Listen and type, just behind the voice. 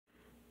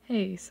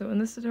Hey, so in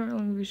this tutorial I'm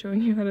going to be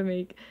showing you how to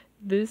make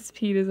this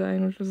pea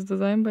design, which was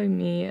designed by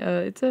me.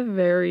 It's a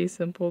very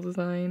simple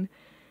design,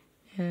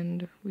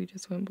 and we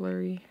just went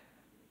blurry.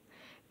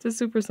 It's a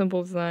super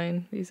simple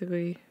design,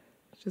 basically.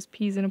 It's just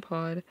peas in a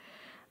pod.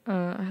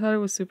 I thought it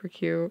was super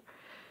cute,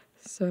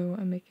 so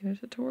I'm making a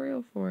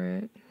tutorial for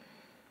it.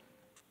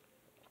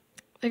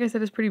 Like I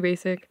said, it's pretty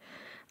basic.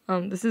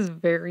 This is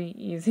very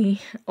easy.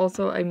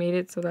 Also, I made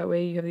it so that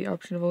way you have the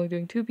option of only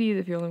doing 2 peas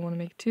if you only want to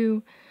make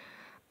 2.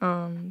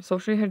 So I'll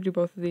show you how to do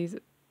both of these.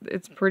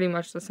 It's pretty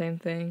much the same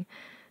thing.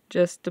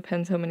 Just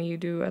depends how many you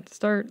do at the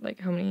start,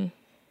 like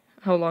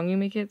how long you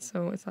make it,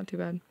 so it's not too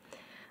bad.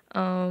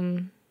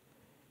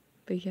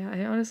 But yeah,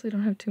 I honestly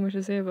don't have too much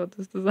to say about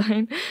this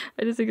design.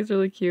 I just think it's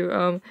really cute.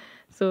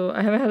 So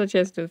I haven't had a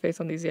chance to do the face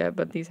on these yet,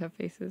 but these have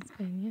faces,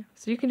 and yeah.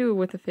 So you can do it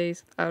with a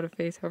face, without a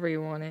face, however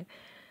you want it.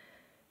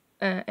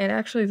 And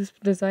actually, this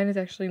design is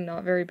actually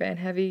not very band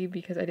heavy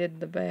because I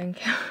did the band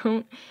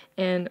count,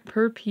 and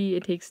per pea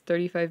it takes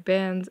 35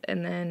 bands,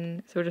 and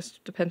then, so it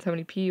just depends how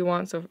many peas you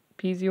want,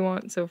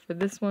 So for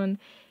this one,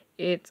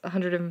 it's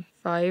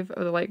 105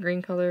 of the light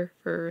green color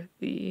for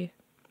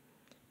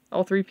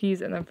all 3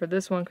 peas, and then for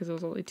this one, because it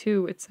was only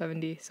 2, it's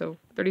 70, so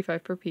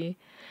 35 per pea.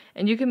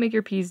 And you can make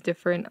your peas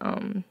different,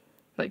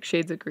 like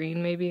shades of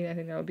green maybe, I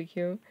think that would be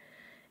cute.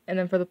 And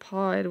then for the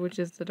pod, which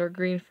is the dark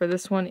green, for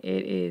this one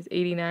it is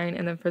 89,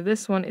 and then for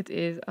this one it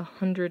is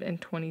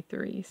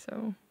 123,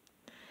 so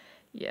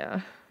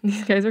yeah.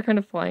 These guys are kind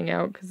of flying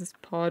out because this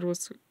pod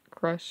was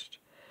crushed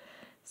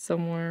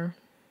somewhere.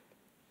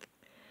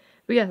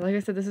 But yeah, like I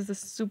said, this is a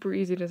super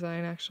easy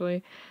design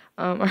actually.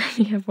 I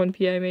already have 1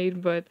 pea I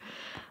made, but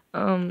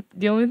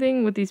the only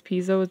thing with these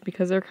peas though is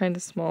because they're kind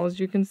of small, as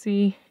you can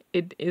see,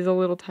 it is a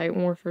little tight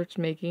when we're first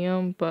making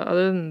them, but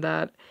other than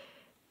that,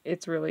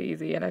 it's really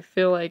easy. And I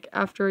feel like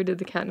after I did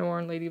the cat noir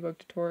and ladybug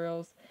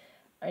tutorials,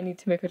 I need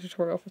to make a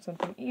tutorial for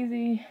something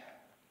easy,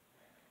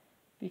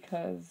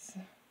 because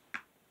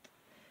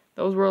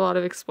those were a lot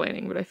of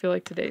explaining, but I feel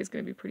like today is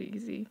going to be pretty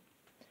easy.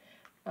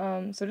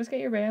 So just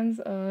get your bands,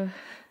 the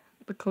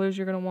colors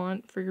you're going to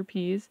want for your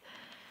peas.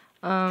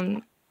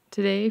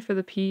 Today for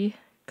the pea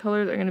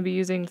colors, I'm going to be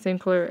using the same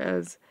color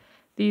as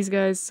these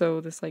guys, so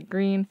this light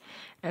green,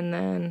 and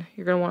then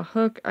you're going to want a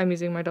hook. I'm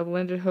using my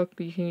double-ended hook,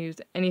 but you can use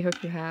any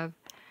hook you have.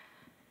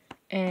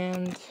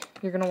 And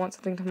you're going to want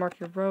something to mark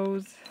your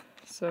rows,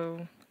 so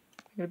I'm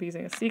going to be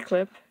using a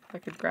C-clip, if I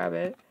could grab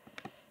it.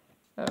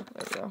 Oh, there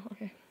we go,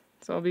 okay.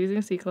 So I'll be using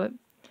a C-clip.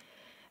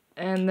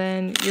 And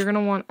then you're going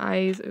to want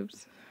eyes,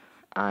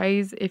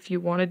 eyes if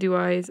you want to do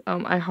eyes.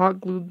 I hot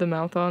glued the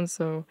mouth on,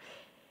 so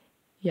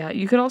yeah.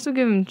 You can also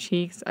give them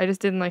cheeks. I just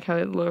didn't like how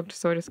it looked,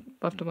 so I just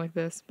left them like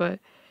this,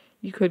 but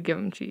you could give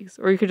them cheeks,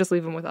 or you could just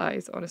leave them with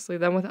eyes, honestly.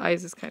 Them with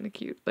eyes is kind of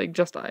cute, like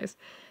just eyes.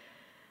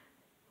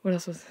 What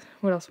else?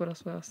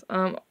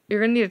 You're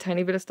gonna need a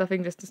tiny bit of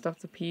stuffing just to stuff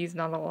the peas,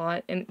 not a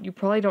lot. And you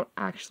probably don't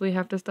actually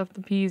have to stuff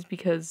the peas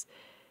because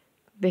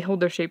they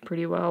hold their shape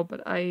pretty well,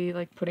 but I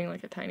like putting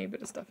like a tiny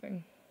bit of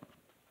stuffing.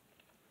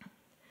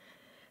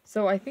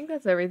 So I think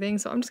that's everything,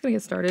 so I'm just gonna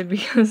get started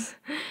because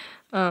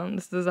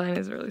this design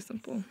is really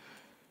simple.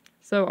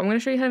 So I'm gonna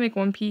show you how to make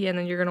 1 pea, and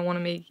then you're gonna want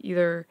to make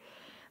either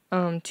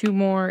 2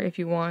 more if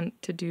you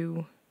want to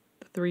do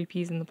the 3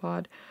 peas in the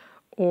pod,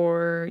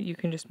 or you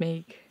can just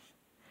make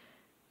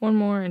 1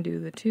 more and do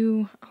the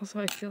 2. Also,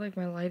 I feel like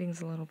my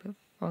lighting's a little bit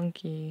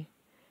funky.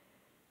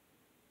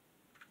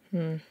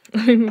 Let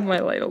me move my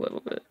light a little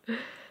bit.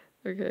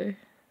 Okay.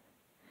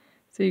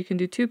 So you can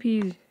do 2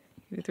 peas, you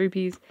can do 3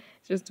 peas.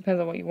 It just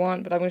depends on what you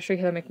want, but I'm going to show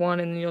you how to make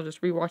 1, and then you'll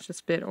just rewatch this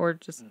bit or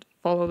just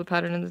follow the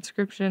pattern in the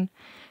description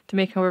to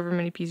make however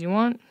many peas you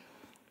want.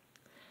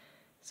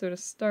 So to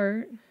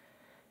start,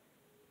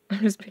 I'm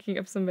just picking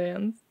up some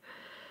bands.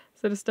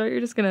 So to start,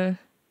 you're just going to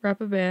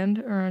wrap a band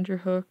around your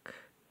hook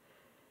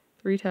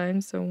 3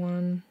 times, so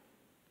 1,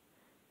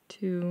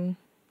 2,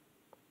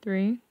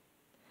 3,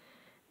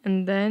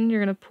 and then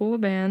you're gonna pull a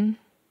band.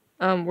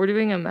 We're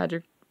doing a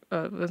magic,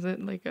 was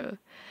it like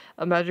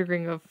a magic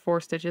ring of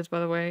 4 stitches, by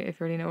the way, if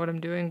you already know what I'm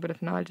doing, but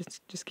if not,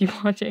 just keep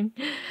watching.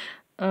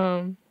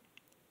 But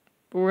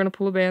we're gonna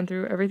pull a band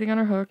through everything on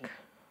our hook,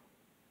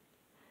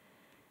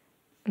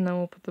 and then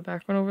we'll put the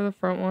back one over the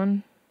front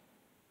one,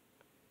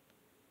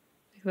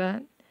 like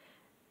that.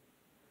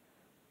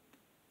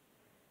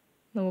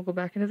 Then we'll go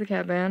back into the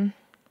cat band.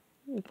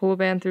 We'll pull a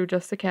band through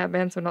just the cat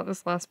band, so not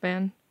this last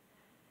band.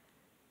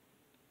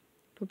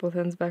 Put both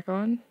ends back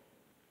on.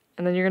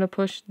 And then you're going to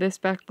push this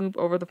back loop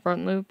over the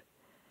front loop.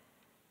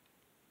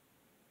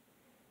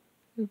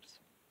 Oops.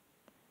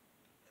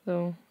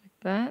 So, like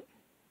that.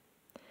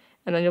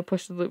 And then you'll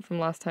push the loop from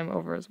last time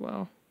over as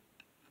well.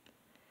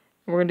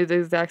 And we're going to do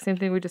the exact same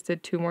thing we just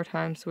did 2 more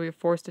times, so we have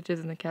 4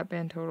 stitches in the cat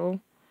band total.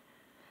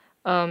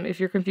 If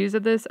you're confused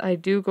at this, I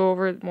do go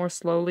over it more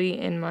slowly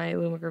in my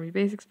Loomigurumi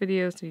Basics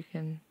video, so you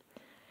can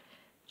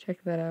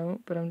check that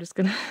out. But I'm just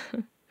gonna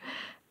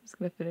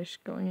finish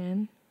going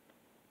in.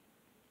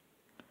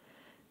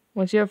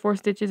 Once you have 4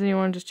 stitches and you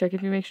want to just check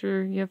if you make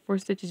sure you have 4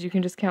 stitches, you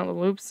can just count the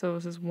loops. So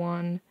this is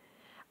 1.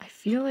 I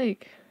feel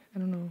like, I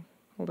don't know,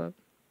 hold up.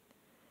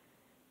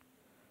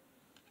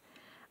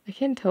 I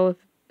can't tell if,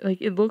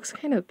 like, it looks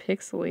kind of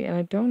pixely, and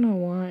I don't know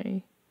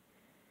why.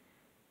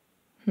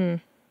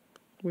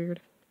 Weird.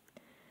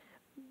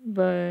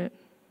 But,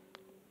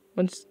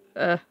 once,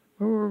 where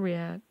were we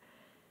at?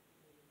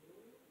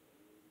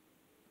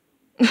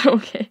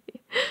 Okay.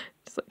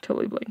 Just, like,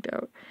 totally blanked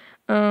out.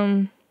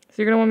 So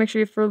you're going to want to make sure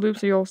you have 4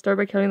 loops, so you'll start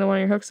by counting the one on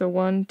your hook. So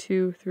 1,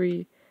 2,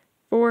 3,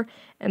 4.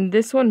 And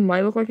this one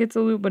might look like it's a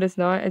loop, but it's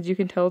not. As you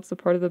can tell, it's the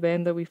part of the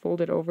band that we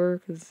folded over,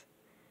 because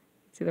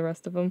see the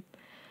rest of them.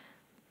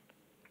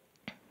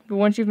 But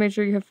once you've made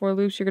sure you have 4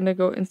 loops, you're going to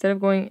go, instead of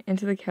going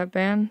into the cap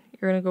band,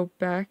 you're going to go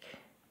back.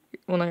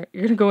 Well, no,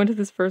 you're going to go into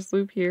this first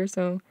loop here,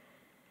 so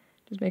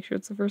just make sure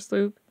it's the first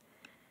loop.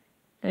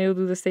 And you'll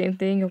do the same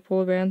thing. You'll pull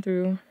the band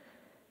through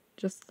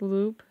just the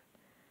loop,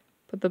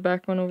 put the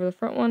back one over the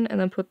front one, and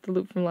then put the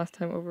loop from last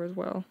time over as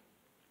well.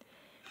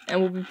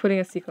 And we'll be putting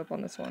a C-clip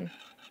on this one.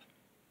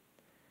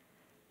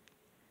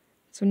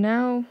 So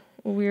now,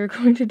 what we are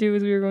going to do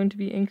is we are going to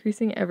be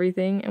increasing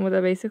everything, and what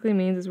that basically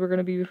means is we're going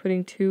to be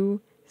putting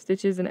 2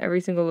 stitches in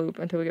every single loop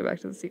until we get back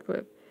to the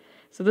C-clip.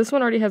 So this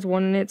one already has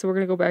 1 in it, so we're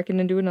going to go back in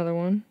and do another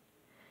one.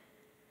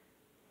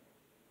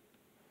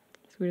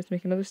 So we just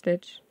make another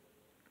stitch.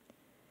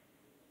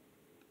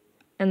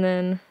 And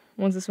then,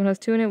 once this one has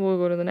 2 in it, we'll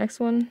go to the next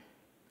one.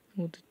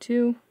 We'll do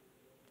 2.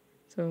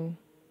 So,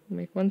 we'll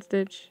make 1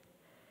 stitch.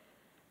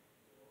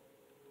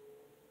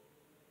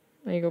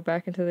 Then you go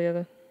back into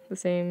the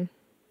same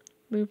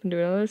loop and do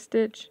another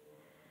stitch.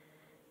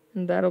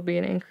 And that'll be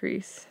an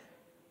increase.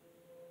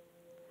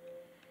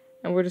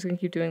 And we're just going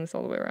to keep doing this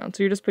all the way around.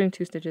 So you're just putting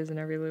 2 stitches in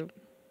every loop.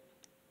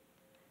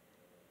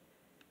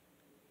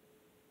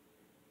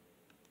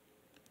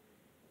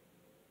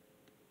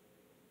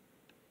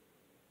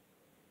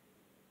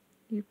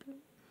 Yep.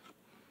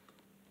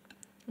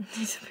 I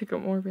need to pick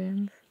up more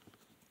bands.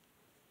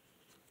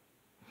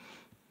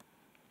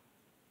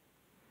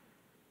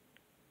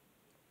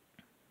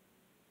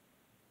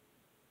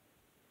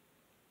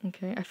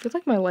 Okay, I feel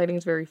like my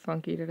lighting's very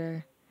funky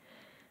today.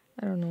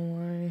 I don't know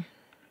why.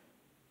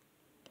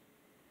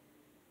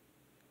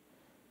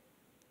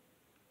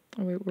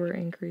 Oh wait, we're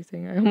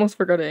increasing. I almost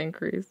forgot to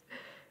increase.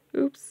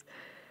 Oops.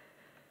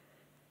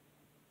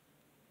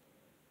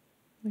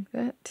 Like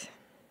that.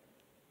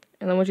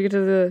 And then once you get to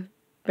the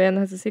band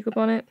that has a C-clip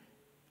on it,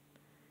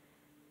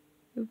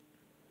 you're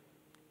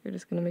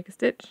just going to make a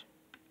stitch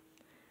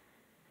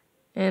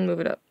and move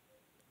it up.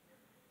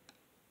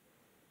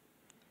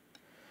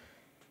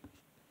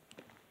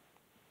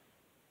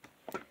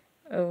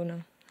 Oh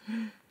no.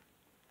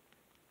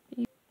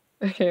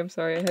 Okay, I'm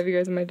sorry. I have you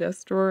guys in my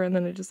desk drawer and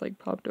then it just like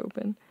popped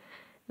open.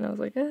 And I was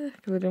like,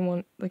 because I didn't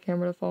want the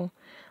camera to fall.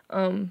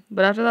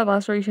 But after that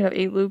last row, you should have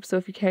 8 loops. So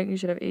if you can't, you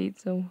should have 8.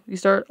 So you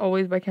start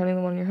always by counting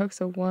the one on your hook.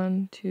 So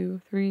 1,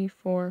 2, 3,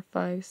 4,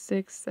 5,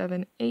 6,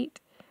 7, 8.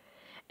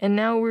 And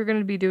now what we're going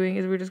to be doing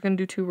is we're just going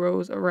to do 2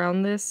 rows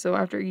around this. So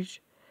after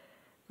each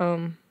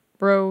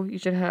row, you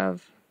should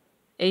have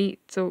 8.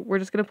 So we're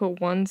just going to put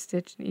 1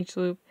 stitch in each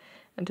loop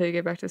until you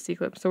get back to the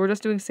C-clip. So we're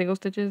just doing single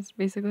stitches,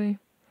 basically,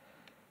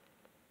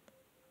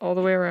 all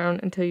the way around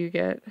until you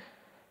get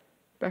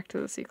back to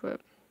the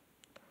C-clip.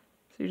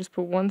 So you just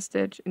put 1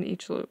 stitch in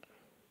each loop.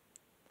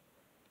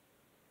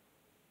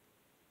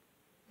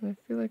 And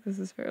I feel like this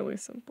is fairly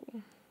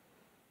simple.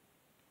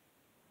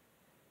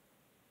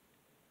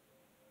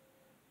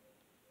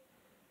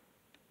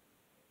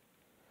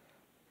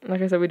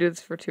 Like I said, we do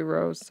this for 2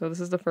 rows. So this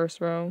is the first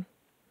row.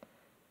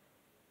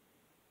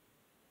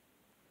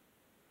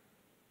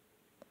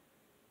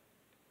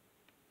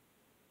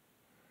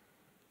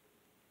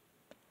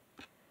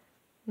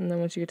 And then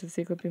once you get to the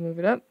C-clip, you move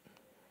it up.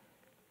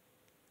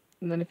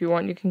 And then if you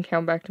want, you can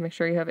count back to make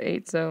sure you have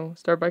 8. So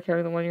start by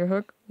counting the one on your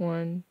hook.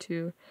 1,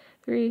 2,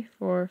 3,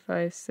 4,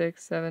 5,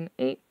 6, 7,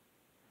 8.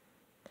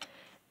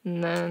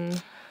 And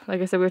then,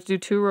 like I said, we have to do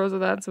 2 rows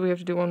of that, so we have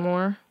to do 1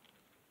 more.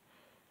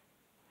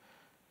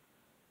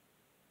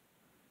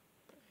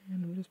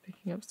 And I'm just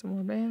picking up some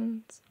more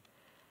bands.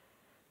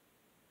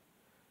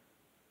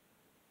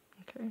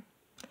 Okay.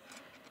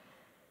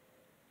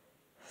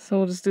 So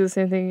we'll just do the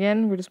same thing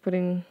again. We're just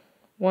putting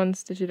 1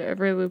 stitch into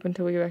every loop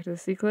until we get back to the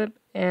C-clip.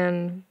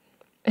 And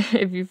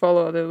if you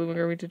follow other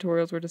Loomigurumi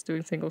tutorials, we're just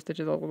doing single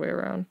stitches all the way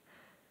around.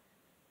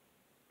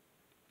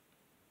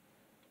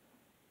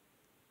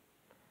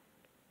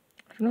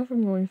 I don't know if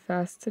I'm going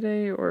fast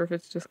today or if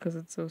it's just because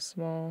it's so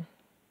small.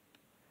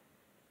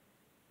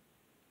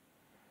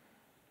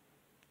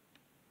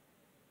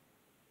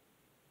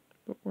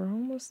 But we're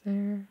almost there.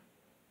 And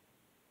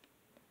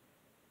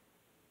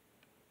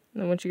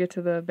then once you get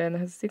to the band that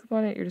has a C-clip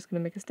on it, you're just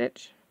going to make a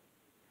stitch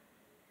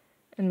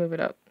and move it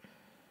up.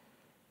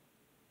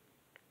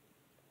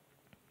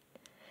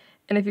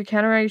 And if you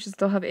count around, you should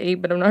still have 8,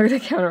 but I'm not going to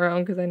count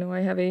around because I know I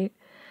have 8.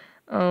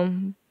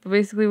 But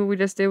basically what we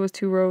just did was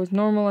 2 rows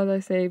normal, as I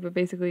say, but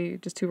basically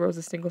just 2 rows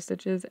of single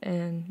stitches,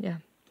 and yeah.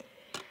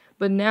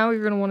 But now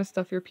you're going to want to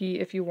stuff your pea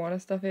if you want to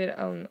stuff it.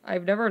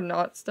 I've never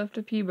not stuffed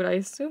a pea, but I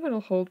assume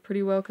it'll hold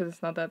pretty well because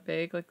it's not that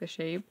big, like the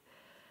shape.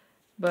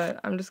 But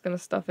I'm just going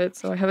to stuff it,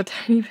 so I have a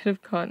tiny bit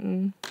of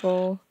cotton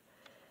ball.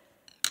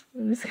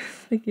 I'm just gonna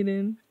stick it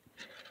in.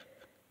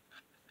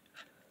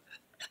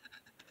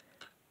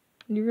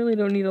 You really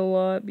don't need a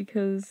lot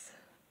because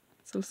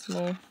it's so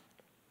small.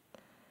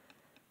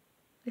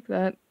 Like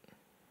that.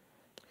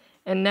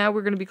 And now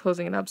we're going to be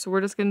closing it up. So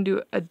we're just going to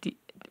do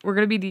we're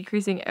going to be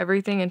decreasing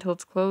everything until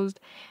it's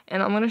closed.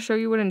 And I'm going to show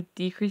you what a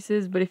decrease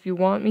is, but if you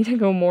want me to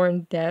go more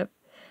in depth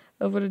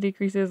of what a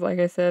decrease is, like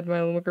I said, my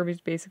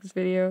Loomigurumi Basics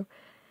video.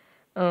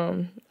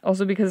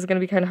 Also because it's going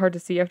to be kind of hard to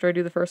see after I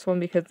do the first one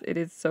because it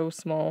is so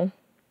small.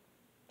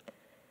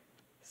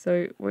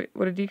 So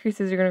what a decrease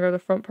is, you're going to go to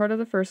the front part of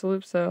the first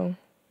loop, so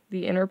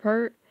the inner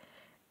part,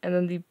 and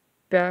then the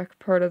back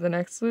part of the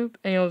next loop,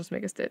 and you'll just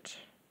make a stitch.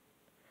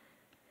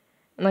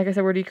 And like I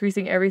said, we're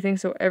decreasing everything,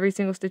 so every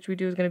single stitch we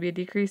do is going to be a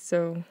decrease.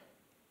 So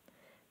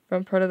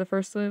front part of the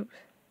first loop,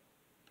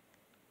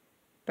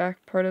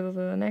 back part of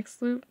the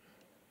next loop,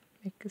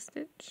 make a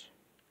stitch,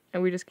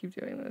 and we just keep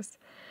doing this.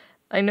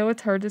 I know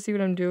it's hard to see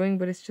what I'm doing,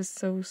 but it's just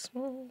so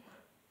small.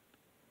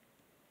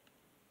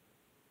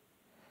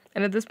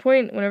 And at this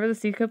point, whenever the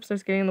C cup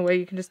starts getting in the way,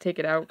 you can just take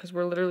it out because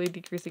we're literally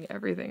decreasing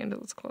everything until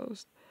it's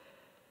closed.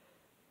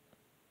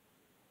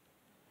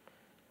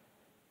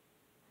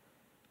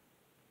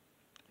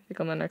 I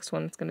think on the next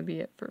one, it's going to be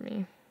it for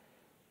me.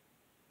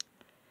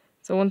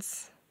 So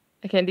once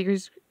I can't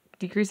decrease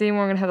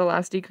anymore, I'm going to have the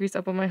last decrease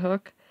up on my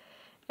hook.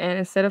 And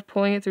instead of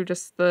pulling it through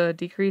just the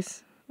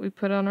decrease we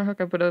put on our hook,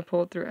 I'm going to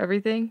pull it through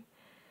everything.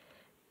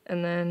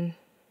 And then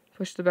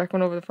push the back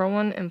one over the front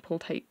one and pull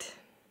tight.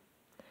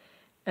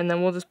 And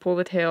then we'll just pull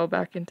the tail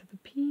back into the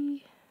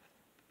pea.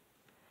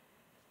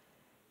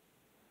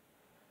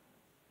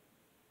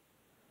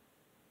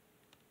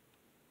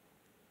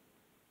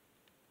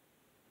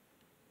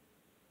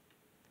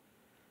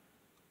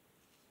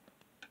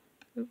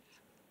 Oops.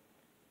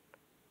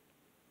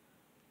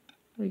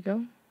 There we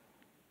go.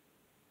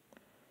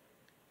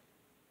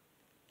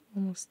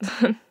 Almost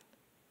done.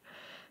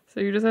 So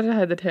you just have to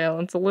hide the tail.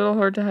 It's a little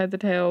hard to hide the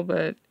tail,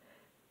 but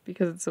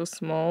because it's so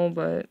small,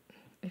 but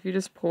if you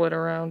just pull it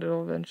around,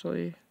 it'll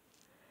eventually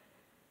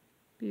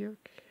be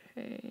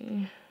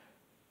okay.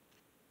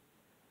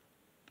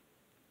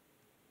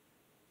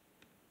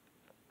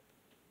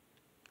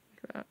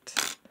 Like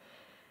that.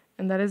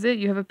 And that is it.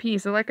 You have a pea.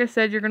 So like I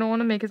said, you're going to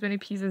want to make as many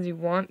peas as you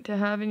want to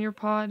have in your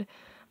pod.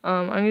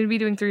 I'm going to be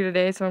doing 3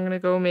 today, so I'm going to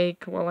go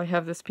make, well, I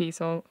have this pea,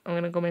 so I'm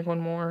going to go make one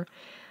more.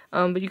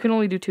 But you can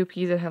only do 2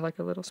 peas and have like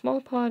a little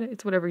small pod.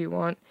 It's whatever you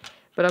want.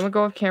 But I'm going to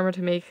go off camera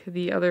to make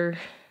the other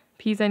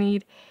peas I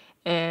need,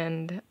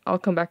 and I'll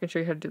come back and show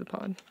you how to do the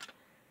pod.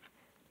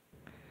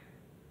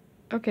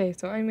 Okay,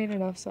 so I made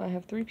enough, so I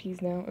have 3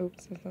 peas now.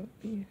 Oops, that's not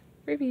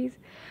 3 peas.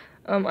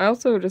 I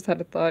also just had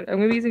a thought. I'm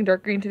going to be using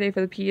dark green today for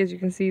the pea, as you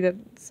can see that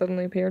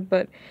suddenly appeared,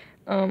 but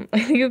I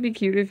think it would be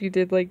cute if you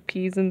did like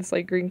peas in this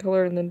light green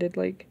color and then did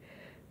like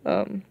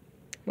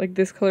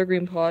this color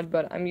green pod,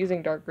 but I'm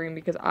using dark green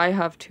because I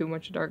have too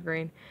much dark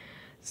green.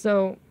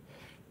 So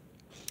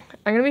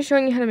I'm going to be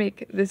showing you how to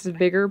make this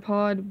bigger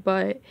pod,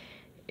 but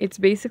it's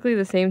basically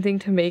the same thing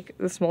to make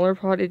the smaller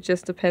pod. It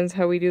just depends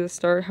how we do the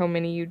start, how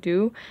many you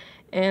do,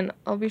 and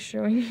I'll be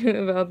showing you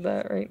about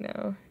that right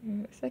now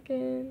in a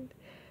second.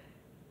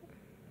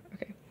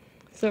 Okay,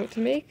 so to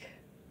make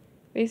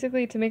the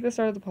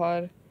start of the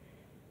pod,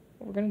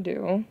 what we're going to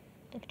do,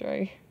 after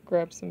I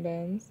grab some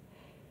bands,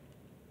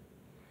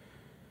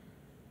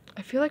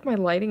 I feel like my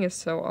lighting is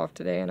so off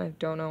today, and I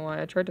don't know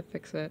why. I tried to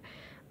fix it.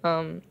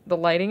 The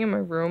lighting in my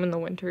room in the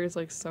winter is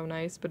like so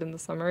nice, but in the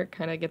summer it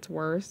kind of gets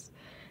worse.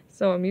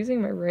 So I'm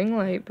using my ring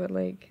light, but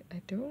like,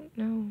 I don't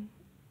know.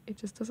 It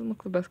just doesn't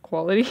look the best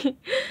quality.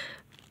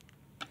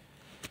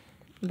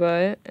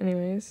 But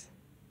anyways.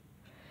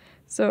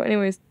 So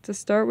anyways, to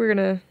start we're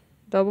going to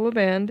double a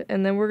band,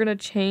 and then we're going to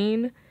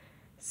chain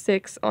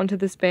 6 onto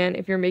this band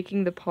if you're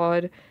making the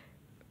pod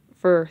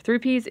for 3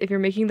 peas. If you're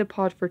making the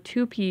pod for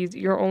 2 peas,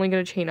 you're only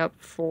going to chain up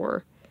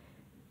 4.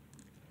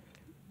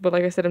 But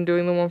like I said, I'm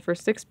doing the one for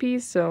 6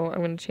 peas, so I'm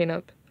going to chain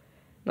up,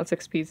 not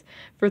 6 peas,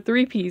 for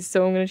 3 peas,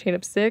 so I'm going to chain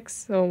up 6.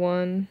 So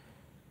 1,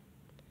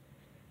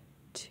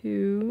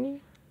 2,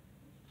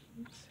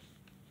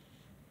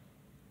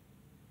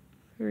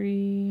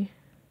 3,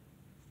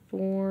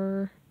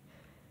 4,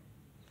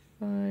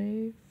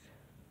 5,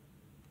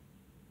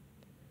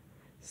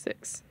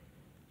 6.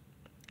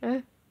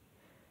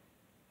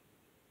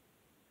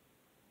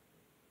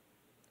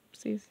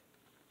 Oopsies.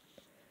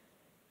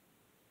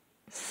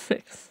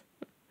 6.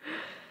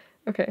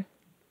 Okay.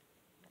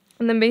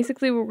 And then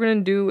basically what we're going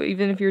to do,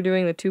 even if you're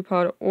doing the 2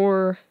 pod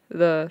or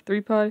the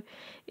 3 pod,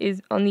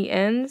 is on the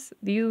ends,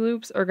 these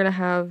loops are going to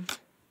have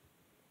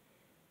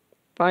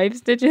 5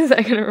 stitches.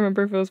 I couldn't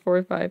remember if it was 4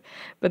 or 5.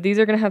 But these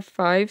are going to have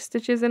 5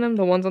 stitches in them,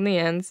 the ones on the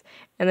ends.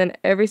 And then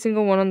every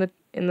single one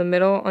in the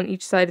middle on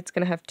each side, it's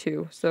going to have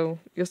 2. So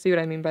you'll see what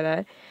I mean by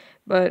that.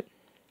 But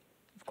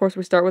of course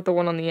we start with the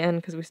one on the end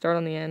because we start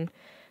on the end.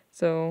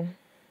 So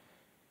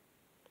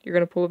you're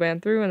going to pull a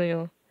band through, and then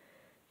you'll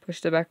push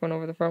the back one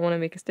over the front one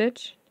and make a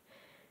stitch.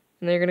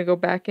 And then you're going to go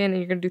back in, and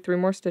you're going to do 3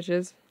 more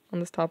stitches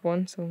on this top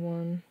one. So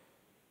 1,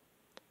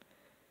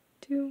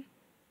 2,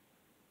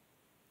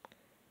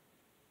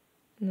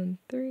 and then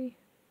 3.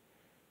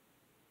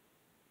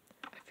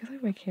 I feel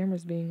like my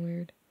camera's being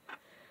weird.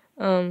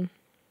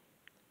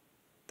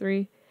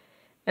 3.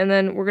 And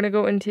then we're going to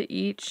go into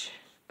each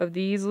of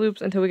these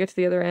loops until we get to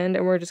the other end,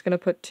 and we're just going to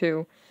put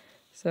 2.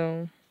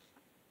 So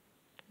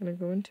I'm going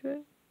to go into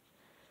it.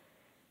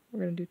 We're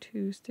going to do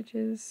 2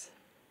 stitches.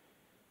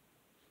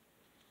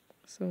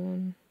 So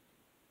 1,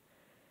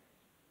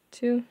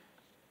 2.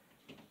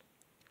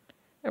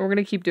 And we're going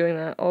to keep doing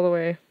that all the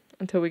way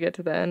until we get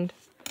to the end.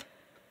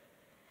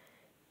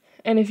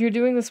 And if you're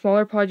doing the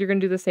smaller pod, you're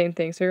going to do the same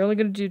thing. So you're only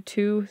going to do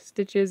 2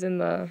 stitches in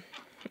the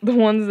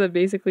ones that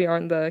basically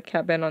aren't the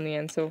cap band on the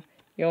end. So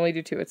you only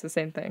do 2. It's the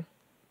same thing.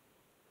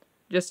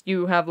 Just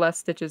you have less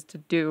stitches to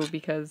do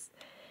because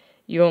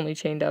you only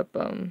chained up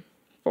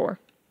 4.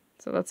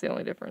 So that's the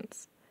only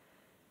difference.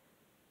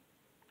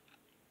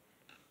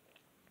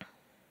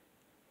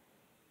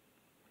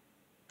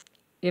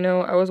 You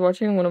know, I was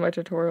watching one of my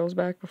tutorials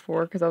back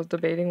before because I was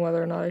debating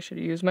whether or not I should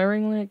use my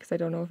ring light because I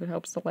don't know if it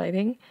helps the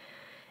lighting.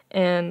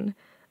 And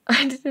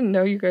I didn't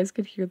know you guys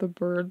could hear the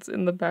birds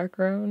in the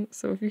background.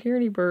 So if you hear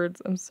any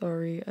birds, I'm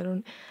sorry. I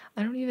don't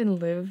even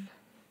live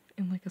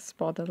in like a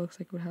spot that looks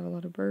like it would have a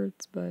lot of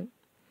birds, but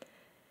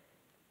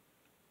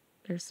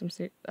there's some,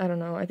 I don't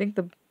know. I think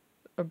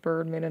a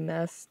bird made a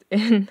nest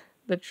in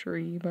the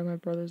tree by my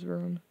brother's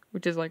room,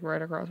 which is like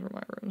right across from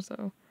my room,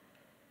 so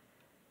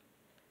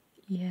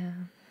yeah.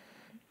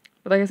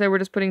 But like I said, we're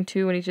just putting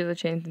 2 in each of the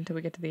chains until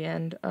we get to the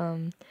end.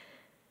 I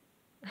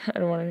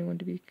don't want anyone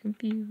to be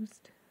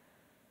confused.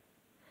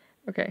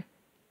 Okay.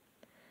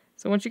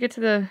 So once you get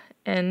to the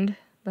end,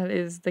 that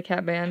is the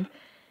cap band,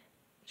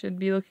 it should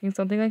be looking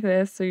something like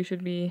this. So you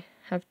should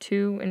have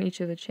 2 in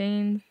each of the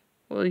chains.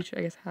 Well, each,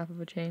 I guess, half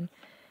of a chain.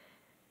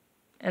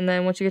 And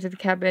then once you get to the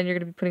cap band, you're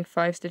going to be putting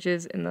 5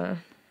 stitches in the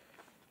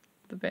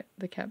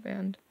cap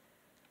band.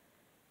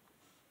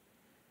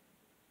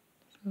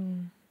 So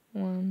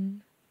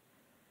 1,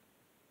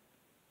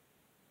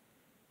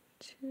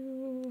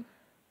 2,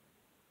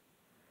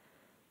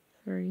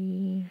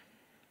 3,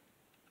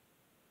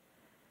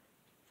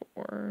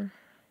 4,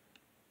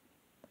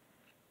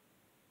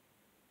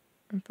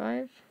 and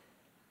 5.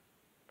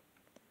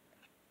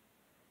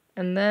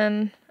 And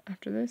then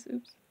after this,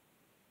 oops.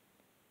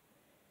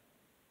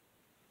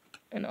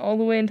 And all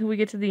the way until we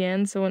get to the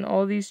end. So in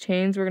all these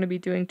chains, we're going to be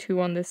doing 2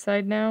 on this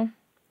side now.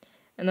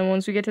 And then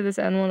once we get to this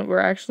end one, we're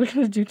actually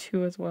going to do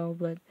 2 as well.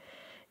 But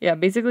yeah,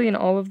 basically in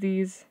all of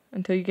these,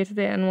 until you get to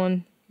the end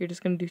one, you're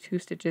just going to do 2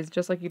 stitches,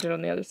 just like you did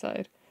on the other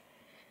side.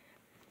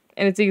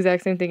 And it's the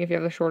exact same thing if you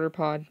have the shorter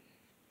pod.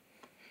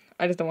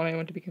 I just don't want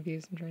anyone to be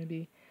confused. I'm trying to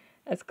be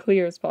as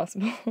clear as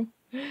possible.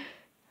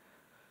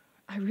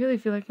 I really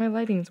feel like my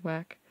lighting's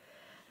whack.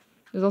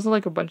 There's also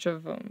like a bunch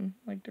of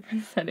like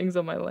different settings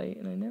on my light,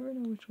 and I never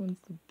know which one's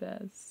the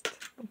best.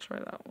 I'll try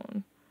that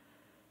one.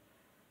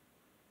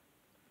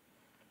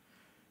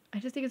 I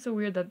just think it's so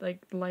weird that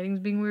like the lighting's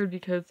being weird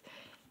because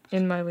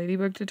in my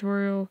ladybug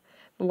tutorial,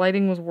 the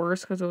lighting was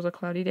worse because it was a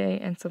cloudy day,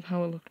 and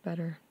somehow it looked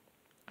better.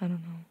 I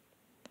don't know.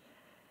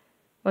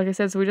 Like I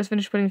said, so we just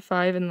finished putting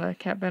 5 in the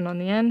cap band on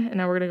the end, and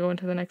now we're going to go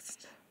into the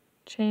next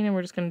chain, and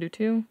we're just going to do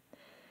 2.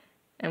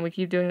 And we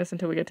keep doing this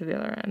until we get to the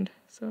other end.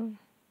 So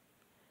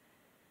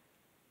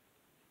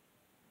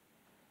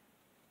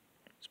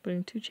just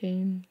putting 2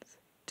 chains,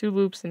 2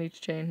 loops in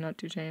each chain, not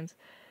 2 chains.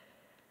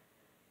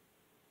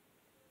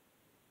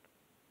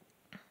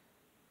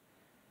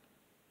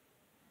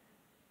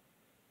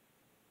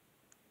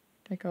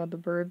 Thank God the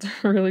birds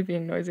are really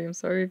being noisy. I'm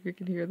sorry if you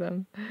can hear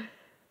them.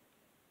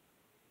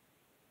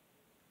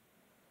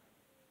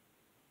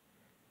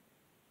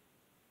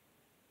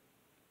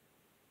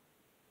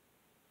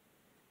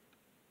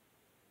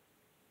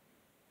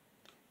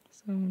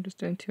 So I'm just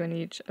doing 2 in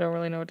each. I don't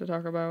really know what to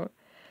talk about.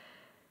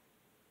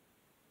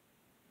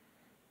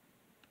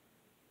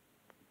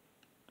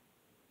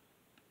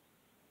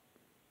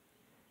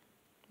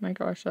 My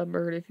gosh, that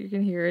bird, if you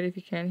can hear it, if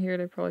you can't hear it,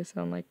 I probably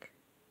sound like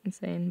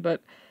insane,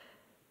 but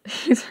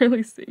he's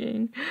really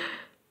singing.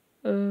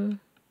 Okay,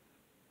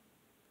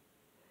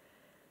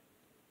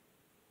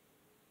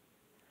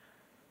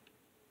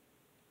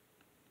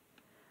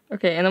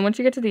 and then once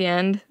you get to the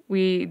end,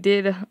 we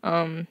did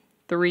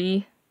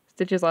 3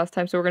 stitches last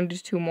time, so we're going to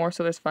do 2 more,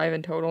 so there's 5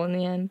 in total in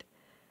the end.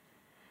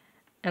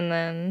 And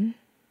then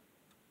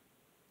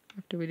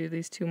after we do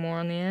these 2 more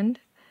on the end,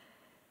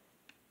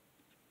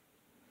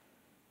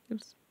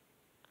 oops.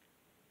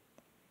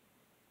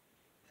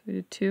 So we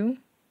did 2.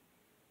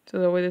 So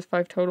that way there's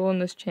 5 total in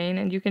this chain,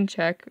 and you can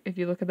check if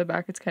you look at the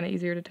back, it's kind of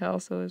easier to tell.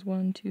 So there's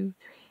 1, 2, 3,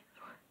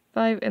 4,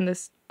 5 in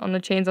this on the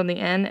chains on the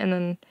end, and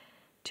then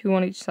 2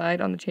 on each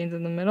side on the chains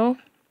in the middle.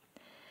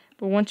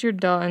 But once you're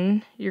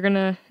done, you're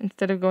gonna,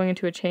 instead of going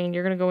into a chain,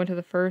 you're gonna go into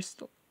the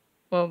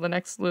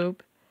next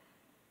loop.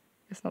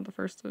 It's not the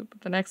first loop,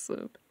 but the next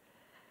loop.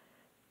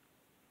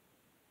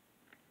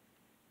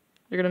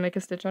 You're gonna make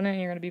a stitch on it, and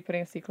you're gonna be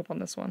putting a C-clip on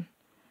this one.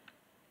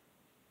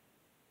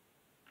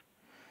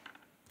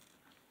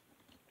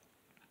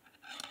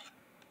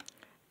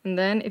 And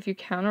then if you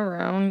count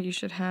around, you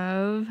should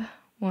have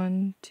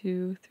 1,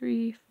 2,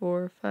 3,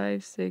 4,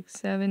 5, 6,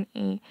 7,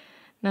 8,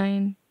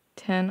 9,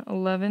 10,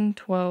 11,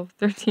 12,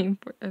 13,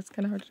 14. That's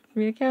kind of hard for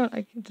me to count.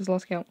 I just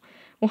lost count.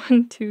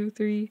 1, 2,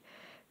 3,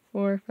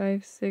 4,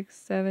 5, 6,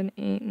 7,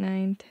 8,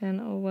 9, 10,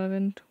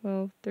 11,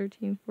 12,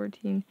 13,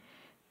 14,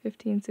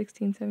 15,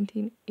 16,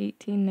 17,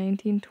 18,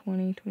 19,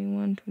 20,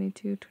 21,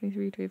 22,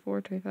 23,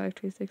 24, 25,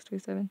 26,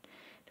 27,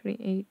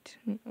 28,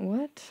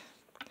 what?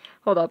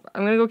 Hold up.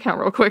 I'm gonna go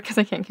count real quick because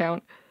I can't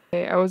count.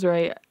 Okay, I was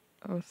right.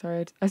 Oh,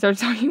 sorry. I started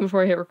talking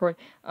before I hit record.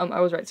 I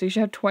was right. So you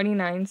should have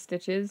 29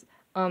 stitches.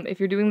 If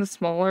you're doing the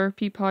smaller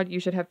pea pod, you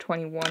should have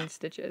 21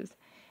 stitches.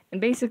 And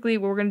basically,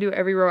 what we're going to do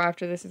every row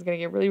after this is going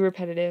to get really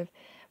repetitive.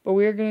 But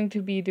we're going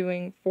to be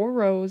doing 4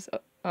 rows,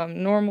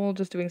 normal,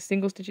 just doing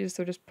single stitches.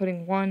 So just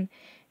putting one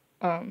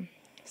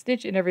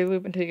stitch in every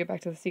loop until you get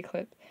back to the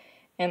C-clip.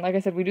 And like I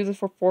said, we do this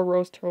for 4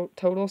 rows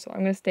total. So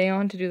I'm going to stay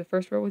on to do the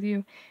first row with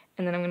you.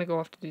 And then I'm going to go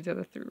off to do the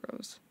other 3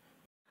 rows.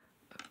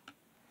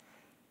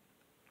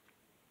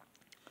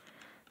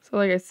 So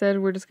like I said,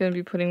 we're just going to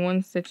be putting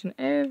 1 stitch in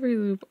every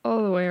loop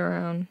all the way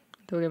around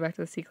until we get back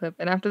to the C-clip.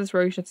 And after this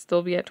row, you should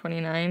still be at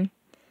 29.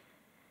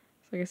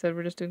 So like I said,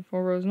 we're just doing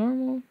 4 rows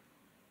normal.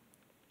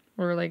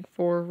 Or like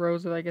 4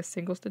 rows of, I guess,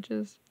 single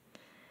stitches.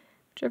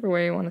 Whichever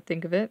way you want to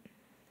think of it.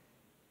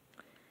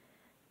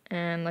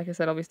 And like I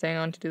said, I'll be staying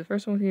on to do the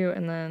first one with you.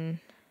 And then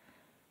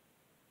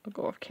I'll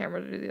go off camera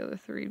to do the other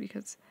 3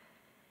 because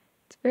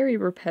it's very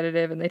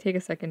repetitive and they take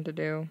a second to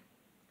do.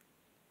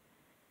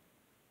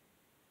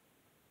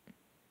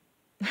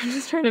 I'm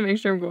just trying to make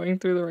sure I'm going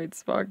through the right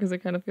spot because it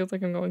kind of feels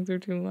like I'm going through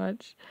too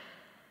much.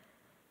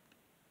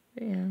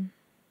 But yeah.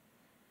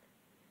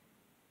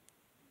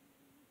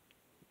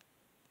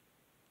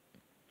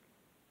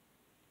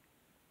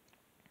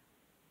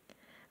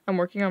 I'm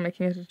working on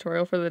making a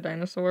tutorial for the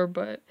dinosaur,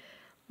 but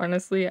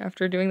honestly,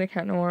 after doing the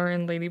Cat Noir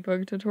and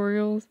Ladybug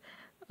tutorials,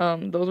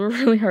 those were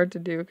really hard to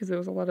do because it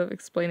was a lot of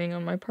explaining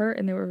on my part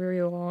and they were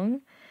very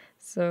long.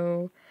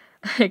 So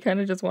I kind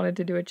of just wanted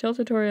to do a chill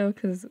tutorial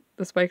because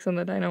the spikes on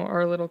the dino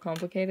are a little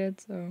complicated,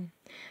 so...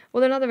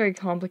 Well, they're not that very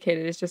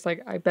complicated, it's just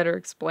like I better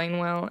explain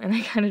well, and I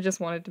kind of just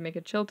wanted to make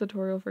a chill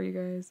tutorial for you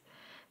guys.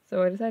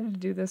 So I decided to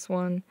do this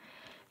one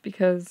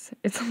because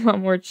it's a lot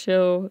more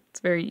chill,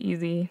 it's very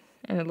easy,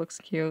 and it looks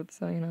cute,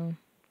 so, you know.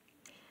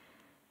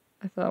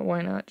 I thought,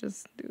 why not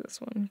just do this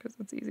one because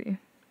it's easy.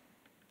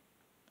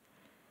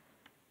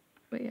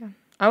 But yeah.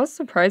 I was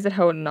surprised at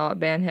how not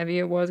band heavy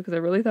it was because I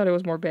really thought it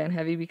was more band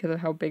heavy because of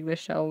how big this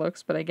shell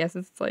looks, but I guess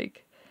it's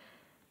like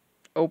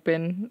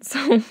open,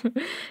 so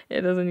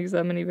it doesn't use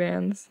that many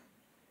bands.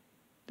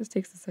 Just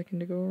takes a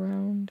second to go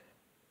around.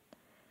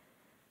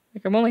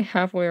 Like I'm only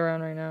halfway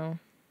around right now.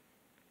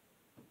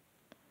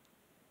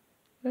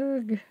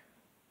 Ugh.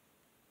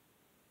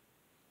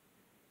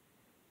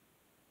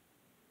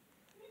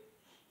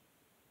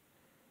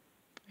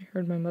 I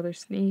heard my mother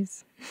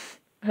sneeze.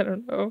 I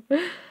don't know.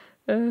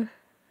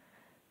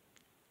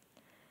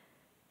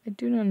 I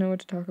do not know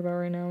what to talk about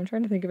right now. I'm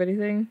trying to think of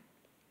anything.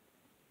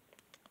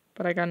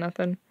 But I got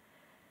nothing.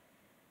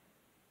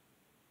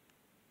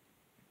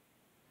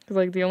 Because,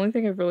 like, the only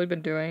thing I've really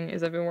been doing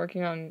is I've been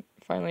working on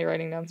finally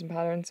writing down some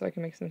patterns so I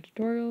can make some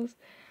tutorials.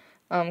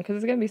 Because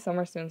it's going to be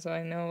summer soon, so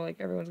I know, like,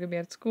 everyone's going to be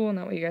at school, and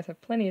that way you guys have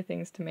plenty of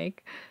things to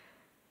make.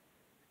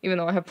 Even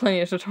though I have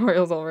plenty of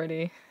tutorials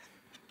already.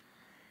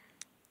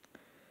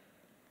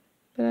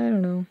 But I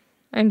don't know.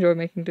 I enjoy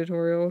making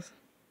tutorials.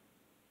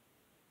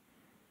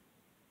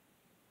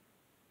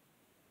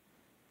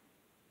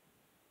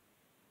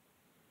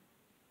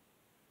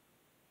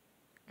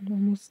 I'm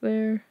almost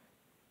there.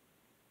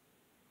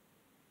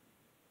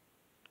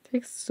 It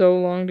takes so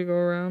long to go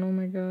around, oh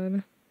my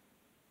god.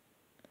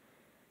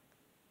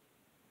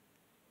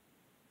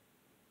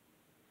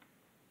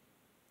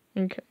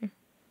 Okay.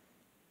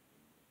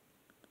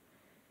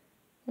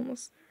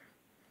 Almost there.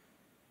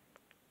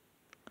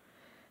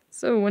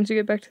 So once you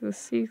get back to the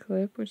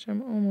C-clip, which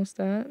I'm almost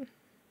at,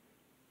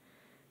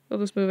 you'll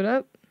just move it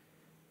up.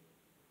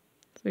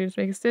 So you just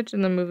make a stitch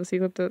and then move the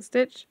C-clip to that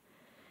stitch.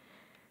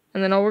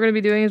 And then all we're going to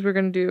be doing is we're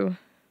going to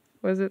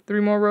do, 3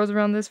 more rows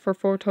around this for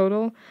 4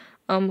 total.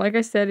 Like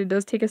I said, it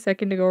does take a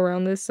second to go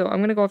around this, so I'm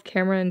going to go off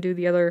camera and do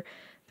the other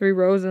 3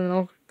 rows, and then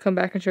I'll come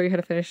back and show you how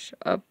to finish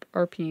up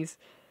our peas.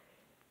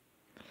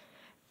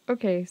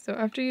 Okay, so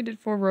after you did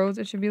 4 rows,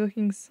 it should be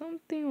looking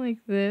something like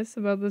this,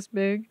 about this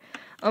big.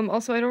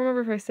 Also, I don't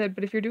remember if I said,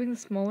 but if you're doing the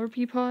smaller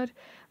pea pod,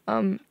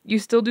 you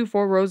still do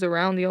 4 rows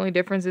around. The only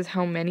difference is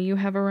how many you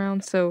have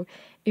around. So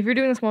if you're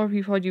doing the smaller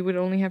pea pod, you would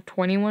only have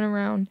 21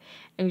 around,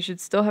 and you should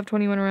still have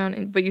 21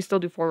 around, but you still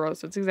do 4 rows,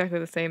 so it's exactly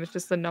the same. It's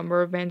just the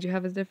number of bands you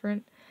have is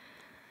different.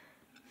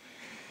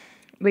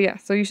 But yeah,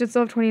 so you should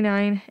still have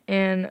 29,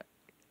 and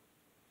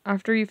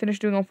after you finish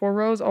doing all 4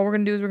 rows, all we're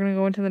going to do is we're going to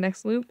go into the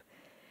next loop.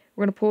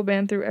 We're going to pull a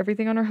band through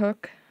everything on our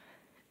hook.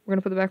 We're going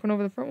to put the back one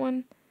over the front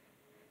one,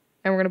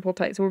 and we're going to pull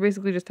tight. So we're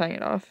basically just tying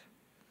it off.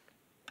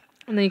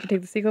 And then you can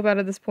take the C-clip out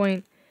at this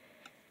point,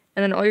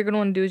 and then all you're going to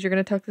want to do is you're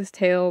going to tuck this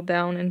tail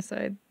down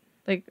inside,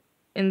 like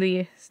in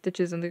the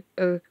stitches in the,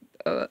 you're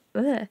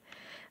going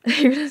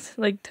to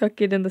like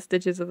tuck it in the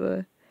stitches of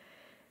the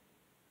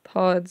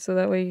pod so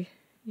that way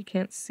you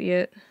can't see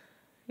it.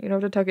 You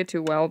don't have to tuck it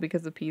too well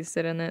because the peas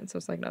sit in it, so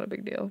it's like not a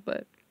big deal,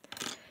 but...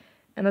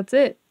 And that's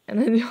it.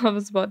 And then you'll have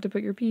a spot to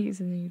put your peas,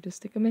 and then you just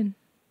stick them in.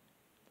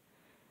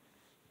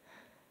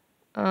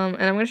 And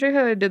I'm going to show you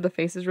how I did the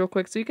faces real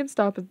quick. So you can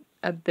stop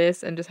at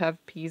this and just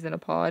have peas in a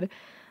pod.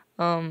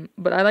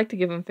 But I like to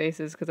give them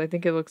faces because I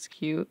think it looks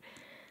cute.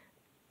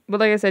 But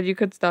like I said, you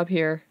could stop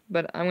here.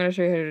 But I'm going to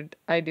show you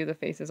how I do the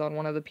faces on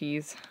one of the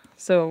peas.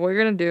 So what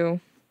you're going to do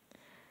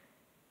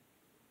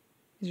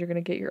is you're going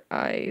to get your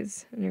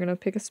eyes. And you're going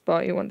to pick a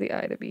spot you want the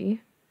eye to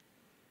be.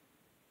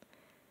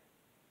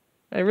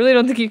 I really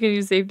don't think you can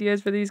use safety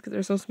eyes for these because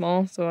they're so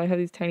small. So I have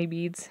these tiny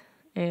beads.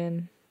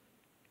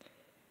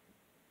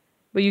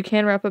 But you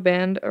can wrap a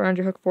band around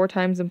your hook 4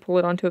 times and pull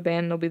it onto a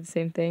band, and it'll be the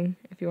same thing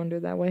if you want to do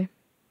it that way.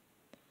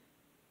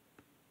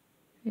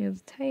 And you'll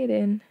just tie it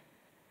in.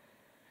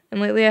 And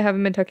lately I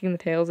haven't been tucking the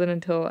tails in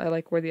until I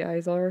like where the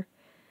eyes are.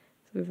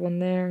 So we have one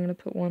there. I'm going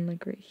to put one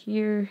like right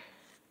here.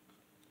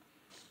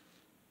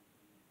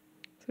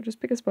 So just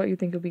pick a spot you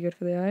think will be good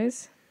for the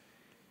eyes.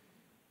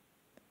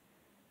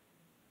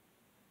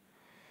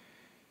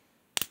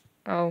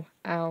 Oh,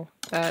 ow,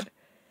 that.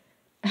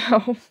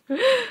 Ow.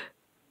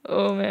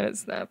 Oh man, it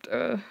snapped.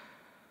 Okay.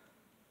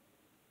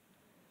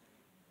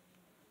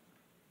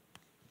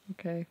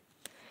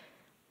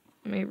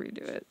 Let me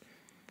redo it.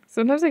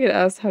 Sometimes I get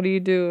asked, how do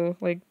you do,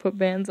 like, put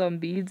bands on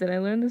beads? And I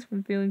learned this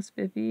from Feeling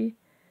Spiffy.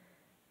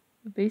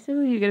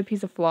 Basically, you get a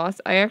piece of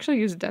floss. I actually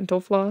use dental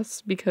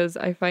floss because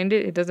I find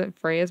it doesn't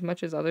fray as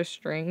much as other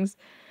strings.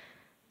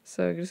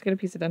 So you just get a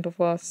piece of dental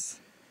floss.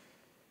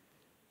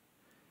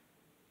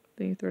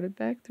 Then you thread it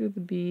back through the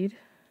bead.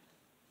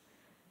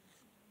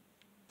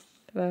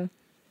 Ta-da.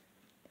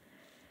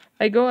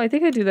 I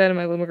think I do that in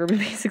my Loomigurumi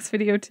Basics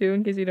video too,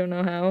 in case you don't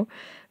know how.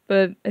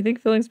 But I think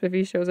Feeling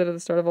Spiffy shows it at the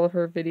start of all of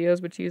her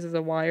videos, but she uses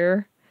a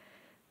wire.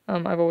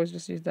 I've always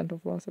just used dental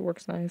floss. It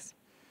works nice.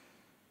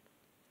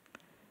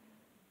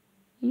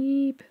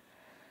 Yeep.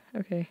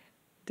 Okay.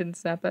 Didn't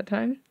snap that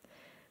time.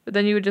 But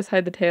then you would just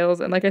hide the tails.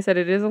 And like I said,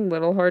 it is a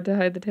little hard to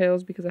hide the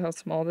tails because of how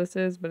small this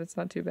is, but it's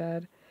not too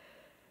bad.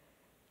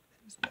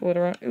 Just pull it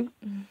around. Oop.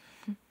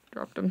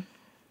 Dropped them.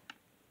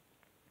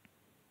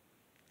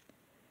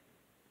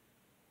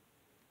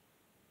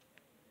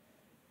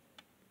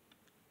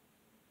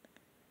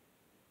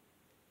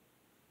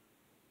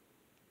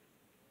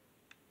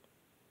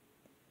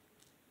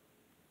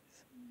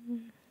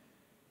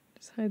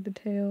 Just hide the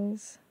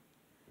tails.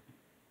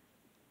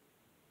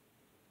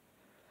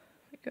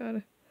 Oh my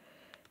god.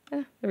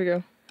 Ah, there we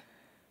go.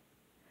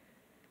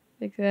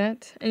 Like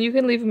that. And you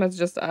can leave them as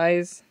just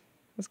eyes.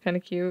 That's kind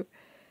of cute.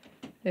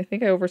 I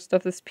think I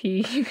overstuffed this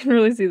pea. You can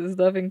really see the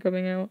stuffing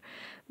coming out.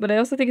 But I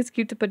also think it's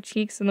cute to put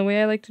cheeks. And the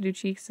way I like to do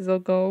cheeks is I'll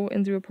go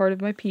in through a part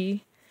of my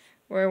pea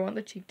where I want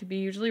the cheek to be,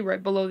 usually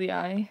right below the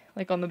eye.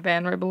 Like on the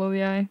band right below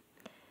the eye.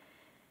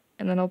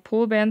 And then I'll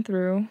pull a band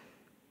through.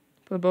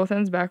 Put both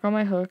ends back on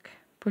my hook.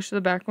 Push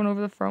the back one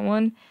over the front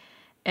one.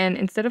 And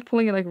instead of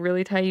pulling it like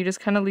really tight, you just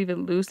kind of leave it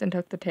loose and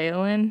tuck the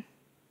tail in.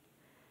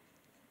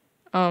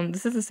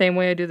 This is the same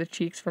way I do the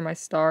cheeks for my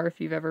star, if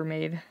you've ever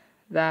made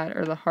that,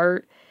 or the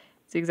heart.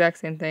 It's the exact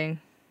same thing.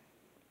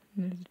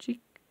 And there's the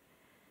cheek.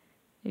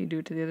 You do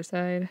it to the other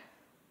side.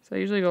 So I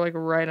usually go like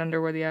right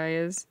under where the eye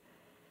is.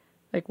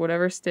 Like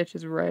whatever stitch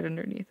is right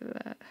underneath of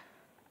that.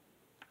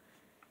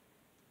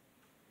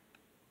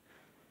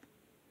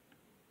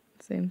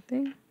 Same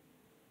thing.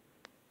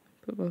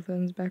 Put both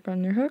ends back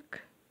on your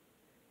hook.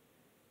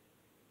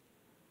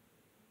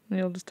 And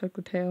you'll just tuck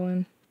the tail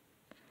in.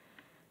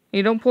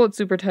 You don't pull it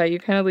super tight, you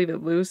kind of leave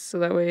it loose so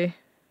that way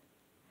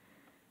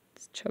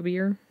it's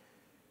chubbier.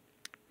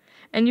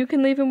 And you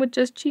can leave them with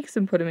just cheeks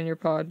and put them in your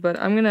pod, but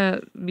I'm going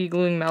to be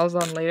gluing mouths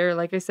on later.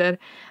 Like I said,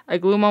 I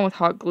glue them on with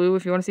hot glue.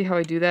 If you want to see how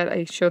I do that,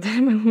 I showed that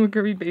in my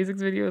Loomigurumi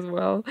Basics video as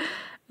well.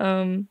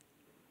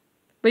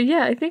 But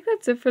yeah, I think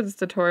that's it for this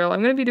tutorial.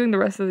 I'm going to be doing the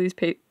rest of these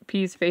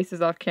peas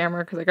faces off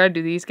camera because I got to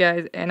do these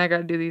guys and I got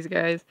to do these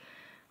guys.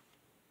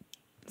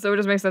 So it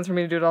just makes sense for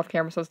me to do it off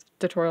camera so this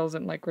tutorial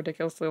isn't like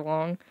ridiculously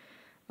long.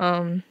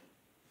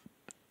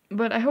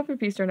 But I hope your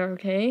piece turned out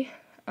okay.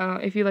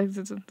 If you like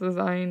this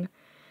design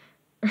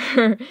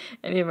or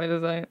any of my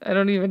design, I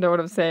don't even know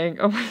what I'm saying.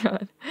 Oh my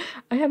god.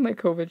 I had my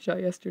COVID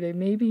shot yesterday.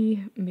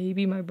 Maybe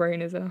my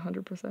brain isn't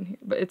 100% here,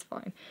 but it's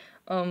fine.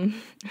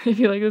 If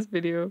you like this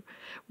video,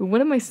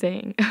 what am I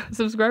saying?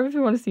 Subscribe if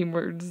you want to see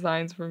more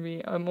designs from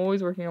me. I'm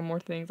always working on more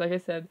things. Like I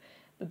said,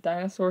 the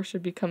dinosaur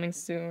should be coming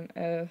soon.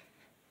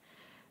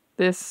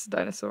 This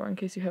dinosaur, in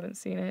case you haven't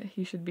seen it,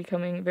 he should be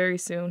coming very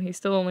soon. He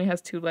still only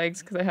has 2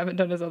 legs because I haven't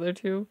done his other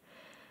 2,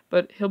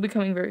 but he'll be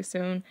coming very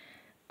soon.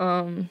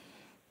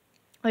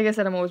 Like I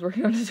said, I'm always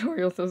working on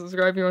tutorials, so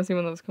subscribe if you want to see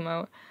when those come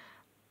out.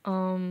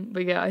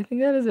 But yeah, I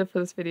think that is it for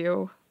this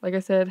video. Like I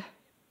said,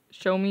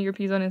 show me your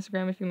peas on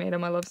Instagram if you made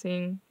them. I love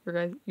seeing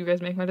you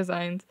guys make my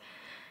designs.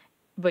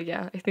 But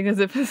yeah, I think that's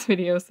it for this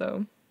video,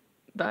 so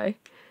bye.